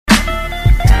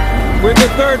With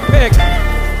the third pick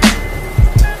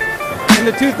in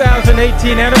the 2018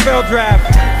 NFL Draft,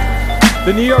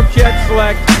 the New York Jets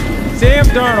select Sam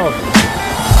Darnold,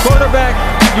 quarterback,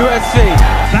 USC.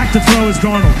 Back to throw is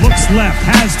Darnold. Looks left,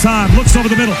 has time, looks over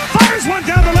the middle, fires one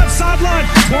down the left sideline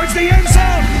towards the end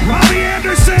zone. Robbie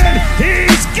Anderson,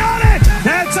 he's got it!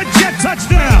 That's a Jet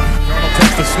touchdown. Darnold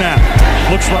takes the snap,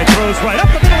 looks right, throws right,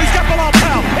 up the middle, he's got Bilal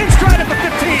Powell, in stride at the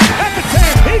 15, at the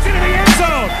 10, he's into the end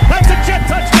zone. That's a Jet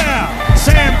touchdown.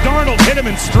 Sam Darnold hit him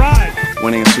in stride.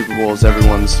 Winning a Super Bowl is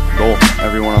everyone's goal.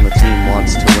 Everyone on the team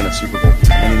wants to win a Super Bowl.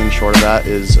 Anything short of that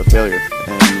is a failure.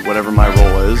 And whatever my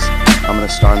role is, I'm going to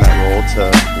star in that role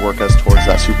to work us towards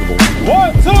that Super Bowl.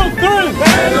 1, 2, 3,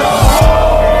 and the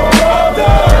home of the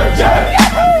Jets.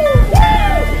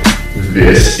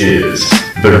 This is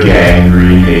the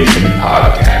Gangrene Nation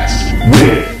Podcast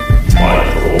with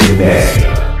Michael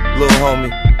Nania. Little homie,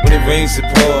 when it rains it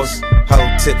pours.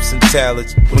 Hollow tips and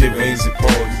talents, when it rains it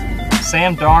pours.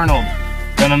 Sam Darnold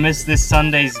gonna miss this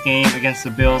Sunday's game against the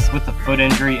Bills with a foot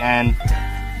injury, and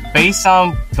based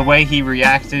on the way he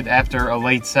reacted after a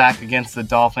late sack against the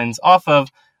Dolphins off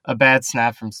of a bad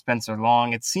snap from Spencer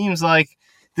Long, it seems like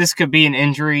this could be an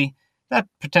injury that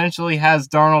potentially has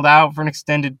Darnold out for an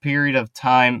extended period of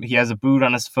time. He has a boot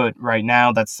on his foot right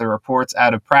now. That's the reports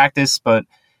out of practice. But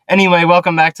anyway,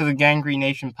 welcome back to the Gangrene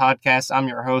Nation Podcast. I'm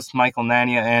your host, Michael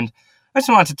Nania, and I just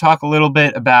wanted to talk a little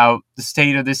bit about the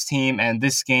state of this team and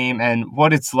this game and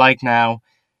what it's like now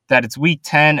that it's week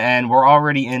 10 and we're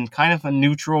already in kind of a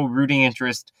neutral rooting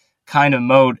interest kind of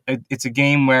mode. It's a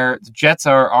game where the Jets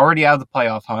are already out of the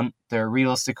playoff hunt. Their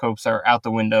realistic hopes are out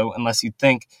the window unless you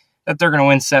think that they're going to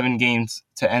win 7 games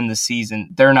to end the season.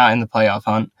 They're not in the playoff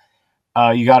hunt.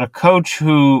 You got a coach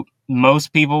who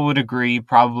most people would agree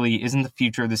probably isn't the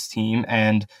future of this team,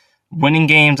 and winning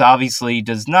games obviously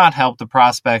does not help the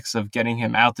prospects of getting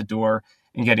him out the door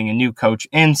and getting a new coach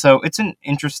in. So it's an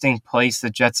interesting place the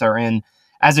Jets are in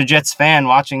as a Jets fan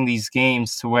watching these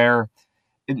games, to where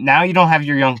now you don't have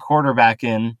your young quarterback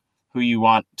in who you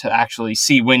want to actually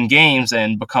see win games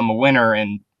and become a winner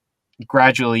and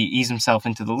gradually ease himself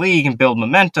into the league and build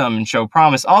momentum and show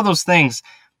promise. All those things,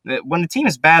 when a team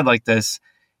is bad like this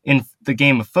in the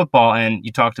game of football, and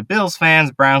you talk to Bills fans,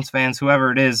 Browns fans,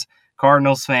 whoever it is,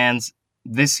 Cardinals fans,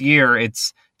 this year,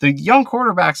 it's the young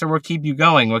quarterbacks are what keep you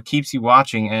going, what keeps you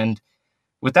watching. And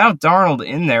without Darnold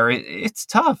in there, it's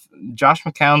tough. Josh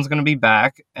McCown's going to be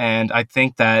back. And I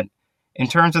think that in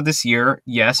terms of this year,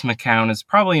 yes, McCown is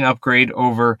probably an upgrade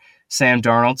over Sam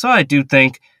Darnold. So I do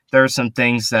think there are some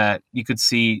things that you could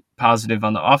see positive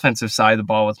on the offensive side of the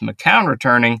ball with McCown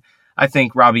returning. I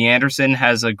think Robbie Anderson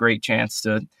has a great chance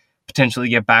to potentially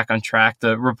get back on track.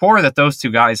 The rapport that those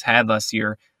two guys had last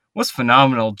year was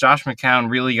phenomenal. Josh McCown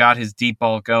really got his deep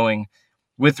ball going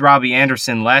with Robbie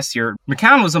Anderson last year.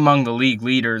 McCown was among the league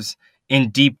leaders in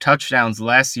deep touchdowns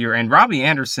last year, and Robbie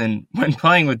Anderson, when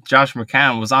playing with Josh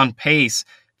McCown, was on pace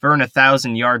for an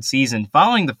 1,000-yard season.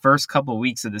 Following the first couple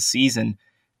weeks of the season,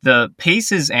 the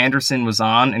paces Anderson was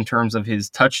on in terms of his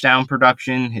touchdown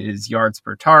production, his yards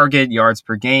per target, yards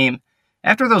per game,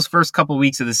 after those first couple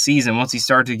weeks of the season, once he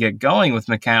started to get going with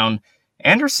McCown,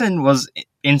 Anderson was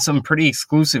in some pretty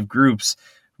exclusive groups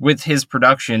with his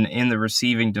production in the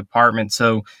receiving department.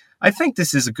 So I think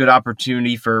this is a good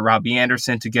opportunity for Robbie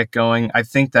Anderson to get going. I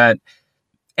think that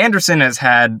Anderson has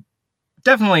had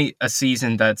definitely a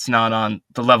season that's not on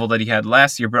the level that he had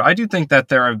last year, but I do think that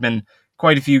there have been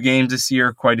quite a few games this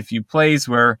year, quite a few plays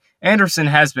where Anderson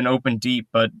has been open deep,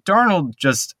 but Darnold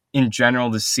just in general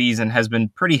this season has been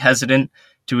pretty hesitant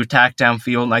to attack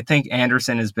downfield. And I think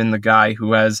Anderson has been the guy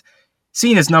who has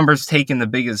seen his numbers taken the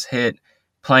biggest hit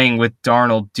playing with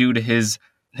Darnold due to his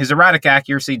erratic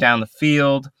accuracy down the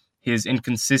field, his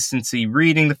inconsistency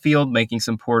reading the field, making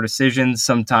some poor decisions,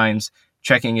 sometimes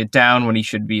checking it down when he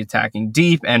should be attacking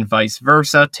deep, and vice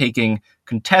versa, taking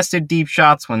contested deep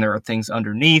shots when there are things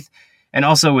underneath. And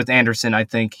also with Anderson, I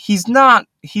think he's not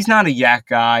a yak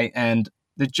guy, and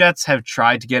the Jets have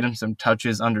tried to get him some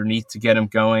touches underneath to get him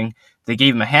going. They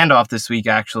gave him a handoff this week,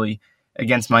 actually,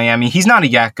 against Miami. He's not a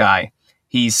yak guy.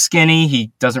 He's skinny. He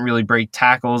doesn't really break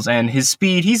tackles, and his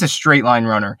speed, he's a straight line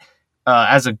runner.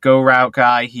 As a go route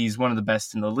guy, he's one of the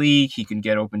best in the league. He can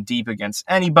get open deep against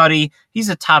anybody. He's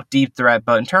a top deep threat,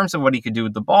 but in terms of what he could do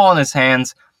with the ball in his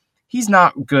hands, he's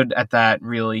not good at that,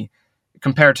 really.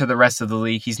 Compared to the rest of the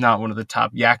league, he's not one of the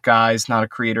top yak guys, not a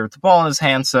creator with the ball in his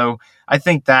hands. So I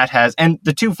think that has, and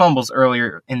the 2 fumbles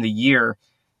earlier in the year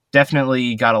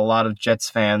definitely got a lot of Jets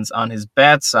fans on his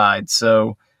bad side.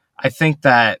 So I think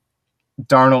that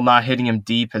Darnold not hitting him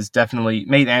deep has definitely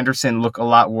made Anderson look a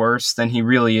lot worse than he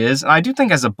really is. And I do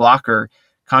think as a blocker,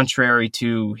 contrary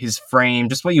to his frame,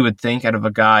 just what you would think out of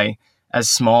a guy as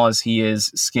small as he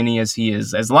is, skinny as he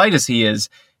is, as light as he is.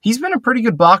 He's been a pretty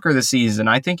good blocker this season.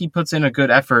 I think he puts in a good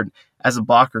effort as a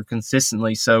blocker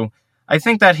consistently. So I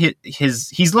think that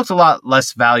he's looked a lot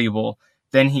less valuable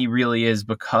than he really is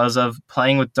because of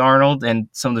playing with Darnold and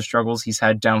some of the struggles he's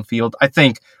had downfield. I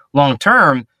think long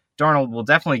term, Darnold will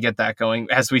definitely get that going,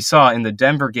 as we saw in the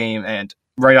Denver game and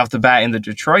right off the bat in the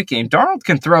Detroit game. Darnold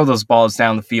can throw those balls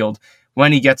down the field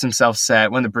when he gets himself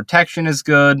set, when the protection is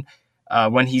good,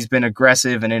 when he's been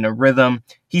aggressive and in a rhythm.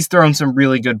 He's thrown some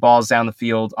really good balls down the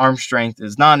field. Arm strength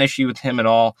is not an issue with him at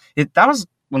all. That was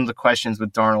one of the questions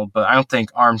with Darnold, but I don't think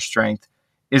arm strength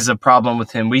is a problem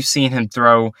with him. We've seen him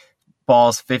throw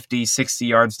balls 50, 60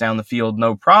 yards down the field,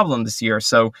 no problem this year.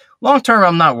 So long term,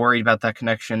 I'm not worried about that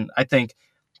connection. I think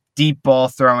deep ball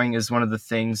throwing is one of the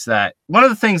things that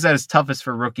is toughest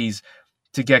for rookies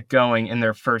to get going in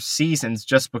their first seasons,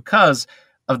 just because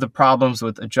of the problems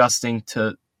with adjusting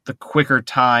to the quicker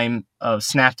time of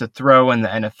snap to throw in the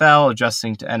NFL,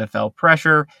 adjusting to NFL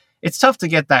pressure. It's tough to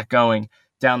get that going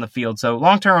down the field. So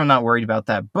long term, I'm not worried about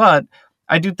that. But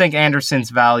I do think Anderson's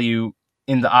value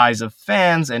in the eyes of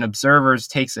fans and observers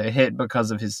takes a hit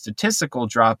because of his statistical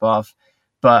drop off.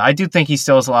 But I do think he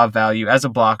still has a lot of value as a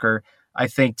blocker. I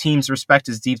think teams respect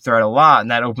his deep threat a lot, and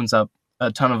that opens up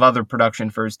a ton of other production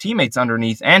for his teammates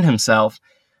underneath and himself.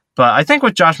 But I think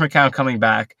with Josh McCown coming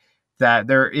back, that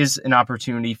there is an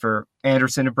opportunity for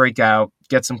Anderson to break out,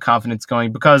 get some confidence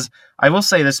going, because I will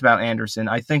say this about Anderson.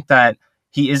 I think that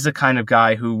he is the kind of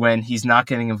guy who, when he's not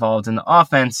getting involved in the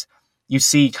offense, you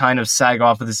see kind of sag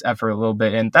off of this effort a little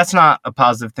bit. And that's not a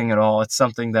positive thing at all. It's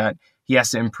something that he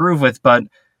has to improve with. But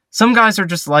some guys are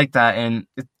just like that. And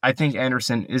I think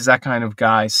Anderson is that kind of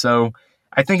guy. So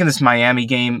I think in this Miami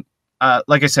game,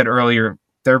 like I said earlier,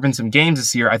 there have been some games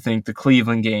this year, I think the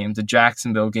Cleveland game, the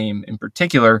Jacksonville game in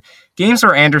particular, games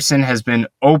where Anderson has been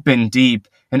open deep.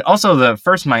 And also the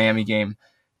first Miami game,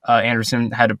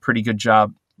 Anderson had a pretty good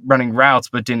job running routes,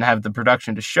 but didn't have the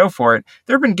production to show for it.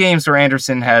 There have been games where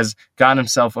Anderson has gotten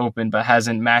himself open, but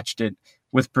hasn't matched it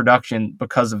with production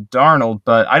because of Darnold.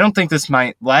 But I don't think this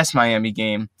last Miami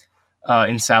game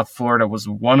in South Florida was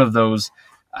one of those.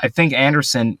 I think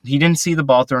Anderson, he didn't see the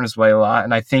ball thrown his way a lot,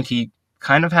 and I think he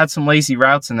kind of had some lazy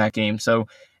routes in that game. So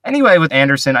anyway, with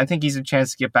Anderson, I think he's a chance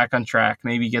to get back on track,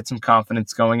 maybe get some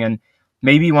confidence going, and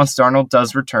maybe once Darnold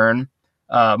does return,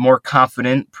 more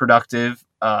confident, productive,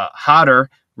 hotter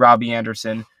Robbie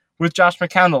Anderson with Josh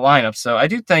McCown in the lineup. So I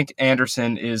do think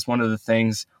Anderson is one of the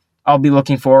things I'll be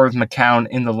looking for with McCown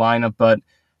in the lineup. But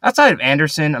outside of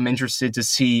Anderson, I'm interested to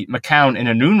see McCown in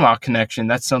a Nunwa connection.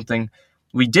 That's something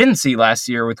we didn't see last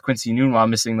year with Quincy Nunwa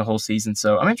missing the whole season.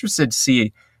 So I'm interested to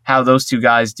see how those two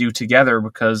guys do together,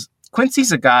 because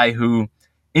Quincy's a guy who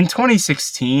in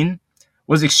 2016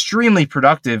 was extremely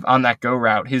productive on that go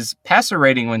route. His passer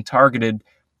rating when targeted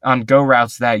on go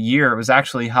routes that year was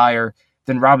actually higher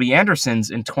than Robbie Anderson's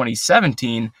in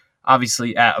 2017,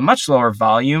 obviously at a much lower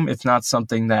volume. It's not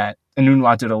something that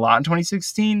Enunwa did a lot in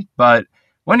 2016, but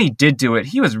when he did do it,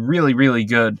 he was really, really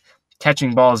good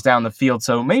catching balls down the field.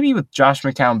 So maybe with Josh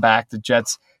McCown back, the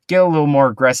Jets get a little more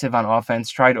aggressive on offense,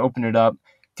 try to open it up,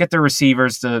 get their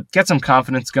receivers to get some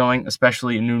confidence going,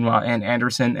 especially Enunwa and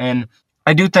Anderson. And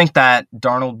I do think that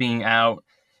Darnold being out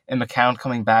and McCown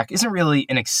coming back isn't really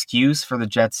an excuse for the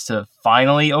Jets to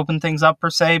finally open things up per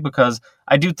se, because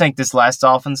I do think this last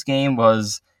Dolphins game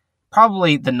was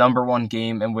probably the number one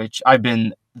game in which I've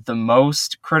been the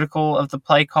most critical of the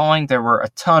play calling. There were a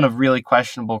ton of really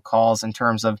questionable calls in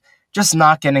terms of just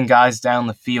not getting guys down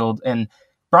the field. And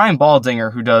Brian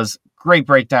Baldinger, who does great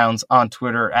breakdowns on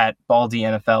Twitter at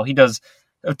BaldyNFL, he does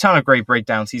a ton of great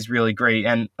breakdowns. He's really great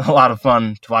and a lot of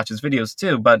fun to watch his videos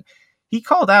too. But he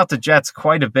called out the Jets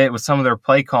quite a bit with some of their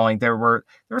play calling. There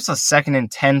was a 2nd and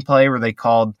 10 play where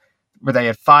they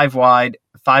had 5 wide,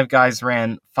 5 guys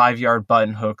ran 5-yard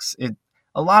button hooks.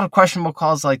 A lot of questionable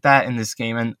calls like that in this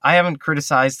game. And I haven't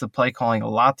criticized the play calling a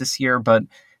lot this year, but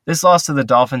this loss to the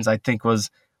Dolphins, I think, was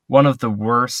one of the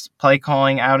worst play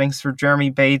calling outings for Jeremy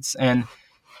Bates. And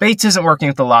Bates isn't working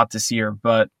with a lot this year,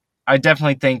 but I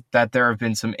definitely think that there have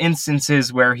been some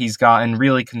instances where he's gotten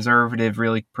really conservative,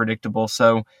 really predictable.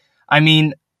 So, I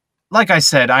mean, like I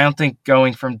said, I don't think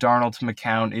going from Darnold to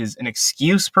McCown is an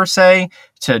excuse per se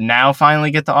to now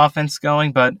finally get the offense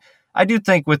going. But I do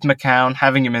think with McCown,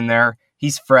 having him in there,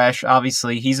 he's fresh.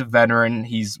 Obviously, he's a veteran.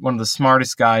 He's one of the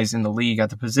smartest guys in the league at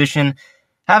the position.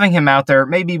 Having him out there,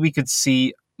 maybe we could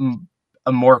see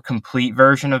a more complete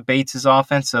version of Bates'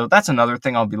 offense. So that's another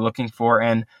thing I'll be looking for.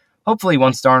 And hopefully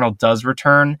once Darnold does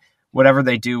return, whatever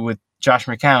they do with Josh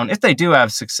McCown, if they do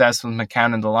have success with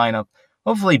McCown in the lineup,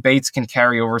 hopefully Bates can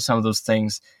carry over some of those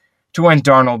things to when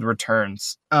Darnold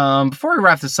returns. Before we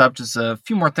wrap this up, just a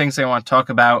few more things I want to talk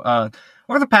about.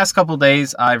 Over the past couple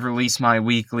days, I've released my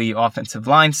weekly offensive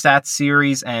line stats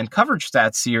series and coverage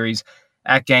stats series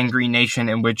at Gangrene Nation,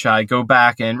 in which I go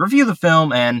back and review the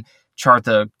film and chart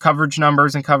the coverage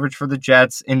numbers and coverage for the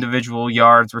Jets, individual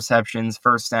yards, receptions,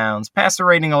 first downs, passer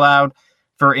rating allowed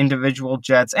for individual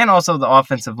Jets, and also the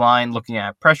offensive line, looking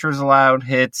at pressures allowed,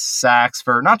 hits, sacks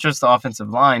for not just the offensive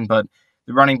line, but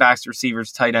the running backs,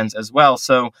 receivers, tight ends as well.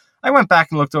 So I went back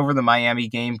and looked over the Miami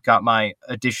game, got my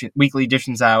weekly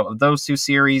editions out of those two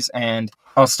series, and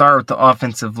I'll start with the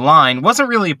offensive line. Wasn't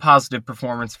really a positive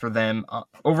performance for them.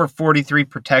 Over 43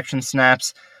 protection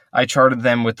snaps. I charted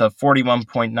them with a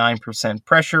 41.9%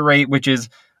 pressure rate, which is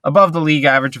above the league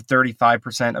average of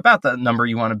 35%, about the number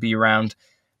you want to be around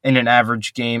in an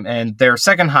average game, and they're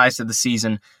second highest of the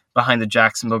season behind the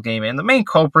Jacksonville game. And the main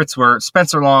culprits were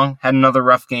Spencer Long, had another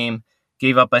rough game,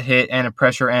 gave up a hit and a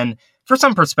pressure, and for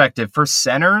some perspective, for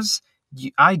centers,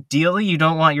 ideally, you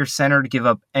don't want your center to give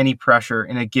up any pressure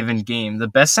in a given game. The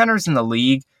best centers in the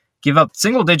league give up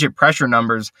single-digit pressure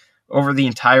numbers over the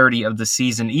entirety of the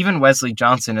season. Even Wesley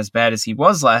Johnson, as bad as he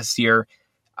was last year,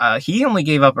 he only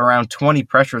gave up around 20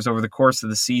 pressures over the course of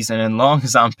the season, and Long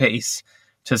is on pace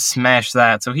to smash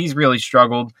that. So he's really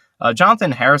struggled.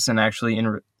 Jonathan Harrison, actually,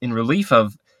 in relief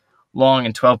of Long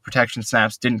and 12 protection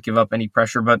snaps, didn't give up any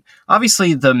pressure. But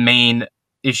obviously, the main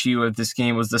issue of this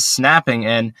game was the snapping,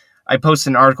 and I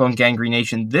posted an article in Gangrene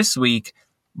Nation this week.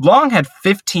 Long had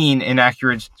 15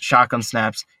 inaccurate shotgun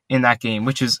snaps in that game,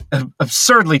 which is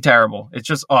absurdly terrible. It's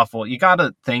just awful. You got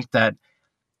to think that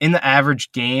in the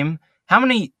average game, how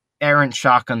many errant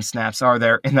shotgun snaps are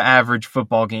there in the average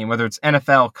football game, whether it's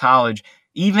NFL, college,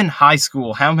 even high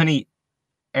school? How many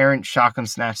errant shotgun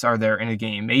snaps are there in a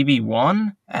game? Maybe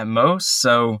one at most.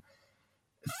 So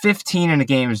 15 in a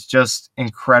game is just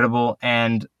incredible,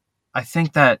 and I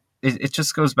think that it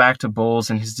just goes back to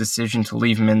Bowles and his decision to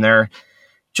leave him in there.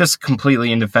 Just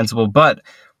completely indefensible. But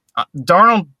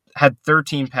Darnold had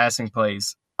 13 passing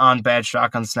plays on bad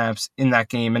shotgun snaps in that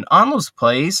game, and on those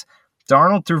plays,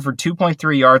 Darnold threw for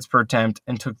 2.3 yards per attempt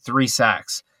and took 3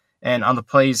 sacks. And on the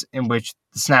plays in which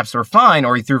the snaps were fine,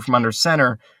 or he threw from under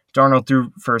center, Darnold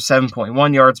threw for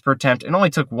 7.1 yards per attempt and only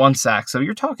took 1 sack. So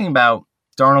you're talking about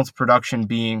Darnold's production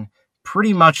being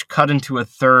pretty much cut into a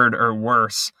third or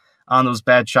worse on those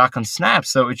bad shotgun snaps.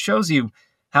 So it shows you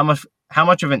how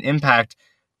much of an impact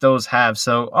those have.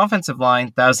 So offensive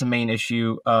line, that was the main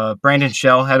issue. Brandon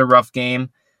Shell had a rough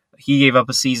game. He gave up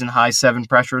a season-high 7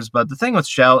 pressures. But the thing with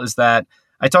Shell is that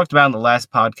I talked about in the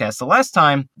last podcast, the last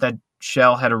time that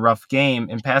Shell had a rough game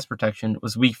in pass protection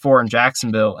was week 4 in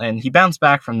Jacksonville, and he bounced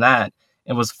back from that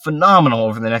and was phenomenal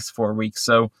over the next 4 weeks.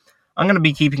 So I'm going to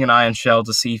be keeping an eye on Shell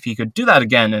to see if he could do that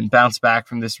again and bounce back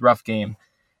from this rough game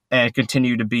and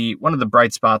continue to be one of the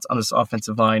bright spots on this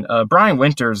offensive line. Brian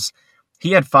Winters,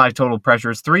 he had 5 total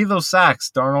pressures, 3 of those sacks.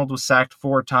 Darnold was sacked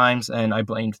 4 times, and I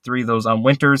blamed 3 of those on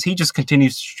Winters. He just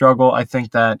continues to struggle. I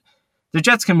think that the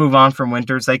Jets can move on from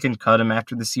Winters. They can cut him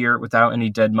after this year without any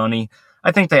dead money.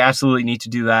 I think they absolutely need to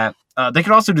do that. They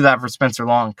could also do that for Spencer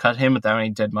Long, cut him without any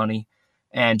dead money.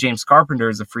 And James Carpenter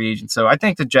is a free agent. So I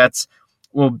think the Jets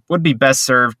would be best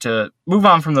served to move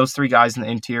on from those 3 guys in the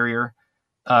interior,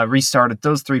 restart at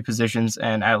those 3 positions.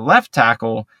 And at left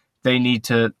tackle,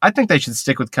 I think they should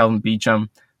stick with Kelvin Beachum,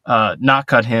 not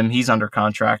cut him. He's under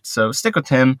contract. So stick with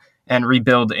him and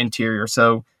rebuild the interior.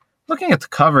 So looking at the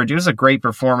coverage, it was a great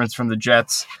performance from the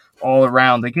Jets all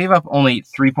around. They gave up only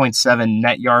 3.7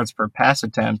 net yards per pass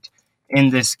attempt in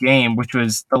this game, which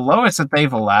was the lowest that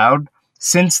they've allowed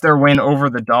since their win over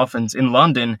the Dolphins in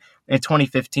London in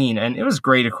 2015. And it was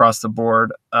great across the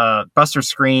board. Buster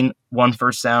Skrine, 1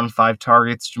 first down, 5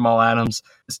 targets. Jamal Adams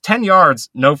is 10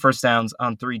 yards, no first downs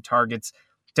on 3 targets.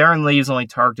 Darren Leaves only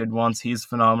targeted once. He's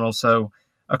phenomenal. So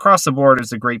across the board, it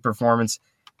was a great performance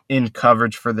in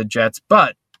coverage for the Jets.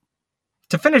 But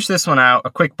to finish this one out, a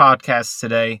quick podcast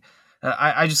today.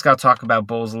 I just got to talk about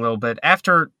Bowles a little bit.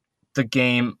 After the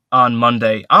game on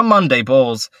Monday,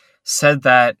 Bowles said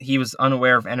that he was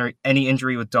unaware of any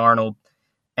injury with Darnold.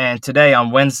 And today,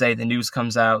 on Wednesday, the news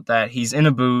comes out that he's in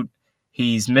a boot.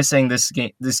 He's missing this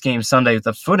game Sunday with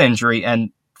a foot injury.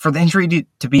 And for the injury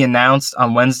to be announced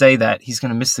on Wednesday that he's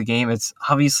going to miss the game, it's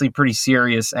obviously pretty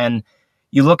serious. And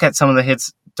you look at some of the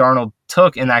hits Darnold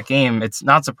took in that game, it's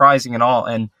not surprising at all.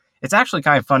 And it's actually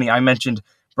kind of funny. I mentioned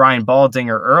Brian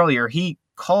Baldinger earlier. He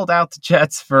called out the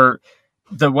Jets for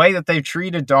the way that they've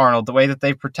treated Darnold, the way that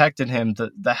they've protected him,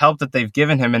 the help that they've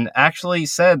given him, and actually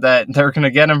said that they're going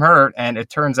to get him hurt. And it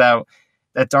turns out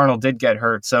that Darnold did get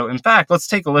hurt. So, in fact, let's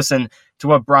take a listen to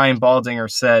what Brian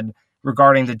Baldinger said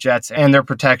regarding the Jets and their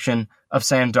protection of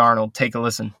Sam Darnold. Take a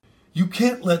listen. You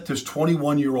can't let this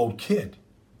 21-year-old kid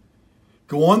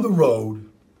go on the road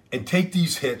and take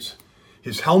these hits.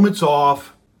 His helmet's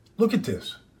off. Look at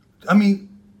this. I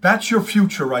mean, that's your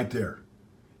future right there.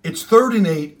 It's 3rd and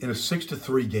 8 in a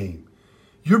 6-3 game.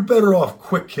 You're better off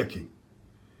quick kicking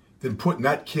than putting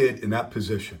that kid in that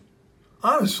position.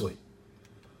 Honestly.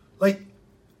 Like,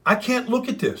 I can't look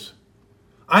at this.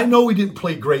 I know he didn't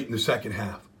play great in the second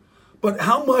half. But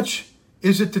how much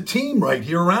is it the team right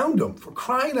here around him? For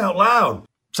crying out loud.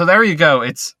 So there you go.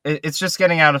 It's just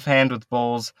getting out of hand with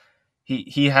Bowles.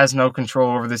 He has no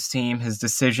control over this team. His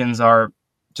decisions are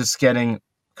just getting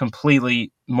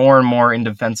completely more and more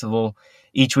indefensible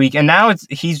each week. And now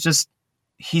he's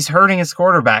hurting his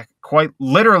quarterback quite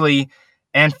literally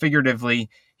and figuratively.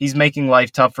 He's making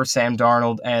life tough for Sam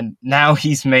Darnold. And now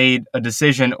he's made a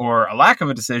decision, or a lack of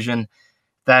a decision,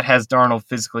 that has Darnold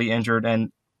physically injured.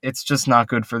 And it's just not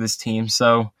good for this team.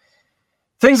 So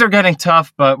things are getting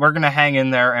tough, but we're going to hang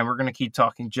in there and we're going to keep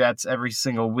talking Jets every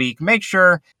single week. Make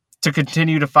sure to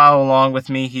continue to follow along with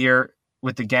me here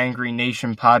with the Gang Green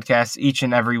Nation podcast each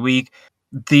and every week.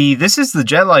 This is the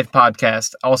Jet Life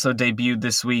podcast, also debuted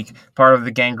this week, part of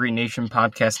the Gang Green Nation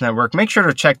podcast network. Make sure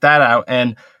to check that out.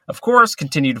 And of course,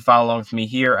 continue to follow along with me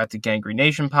here at the Gang Green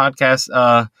Nation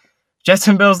podcast. Jets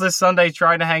and Bills this Sunday.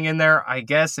 Try to hang in there. I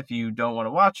guess if you don't want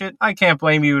to watch it, I can't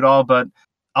blame you at all, but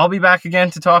I'll be back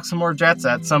again to talk some more Jets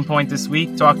at some point this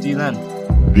week. Talk to you then.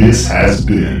 This has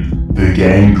been the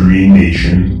Gang Green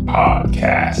Nation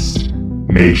podcast.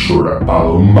 Make sure to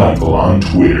follow Michael on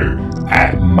Twitter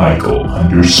at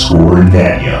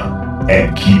Michael_Nania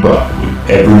and keep up with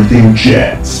everything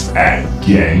Jets at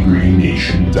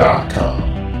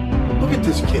gangreennation.com. Look at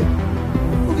this kid.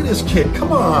 Look at this kid.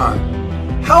 Come on.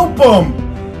 Help him.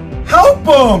 Help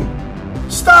him.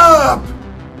 Stop.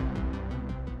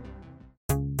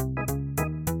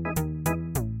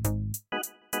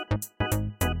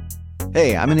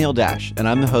 Hey, I'm Anil Dash, and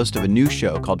I'm the host of a new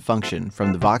show called Function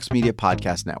from the Vox Media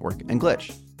Podcast Network and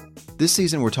Glitch. This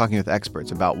season, we're talking with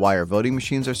experts about why our voting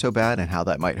machines are so bad and how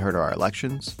that might hurt our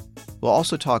elections. We'll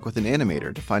also talk with an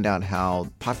animator to find out how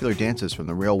popular dances from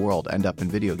the real world end up in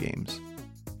video games.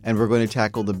 And we're going to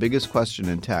tackle the biggest question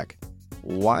in tech.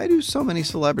 Why do so many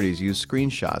celebrities use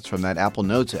screenshots from that Apple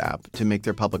Notes app to make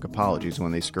their public apologies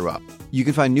when they screw up? You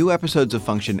can find new episodes of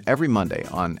Function every Monday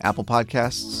on Apple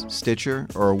Podcasts, Stitcher,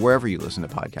 or wherever you listen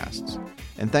to podcasts.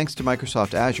 And thanks to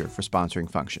Microsoft Azure for sponsoring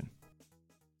Function.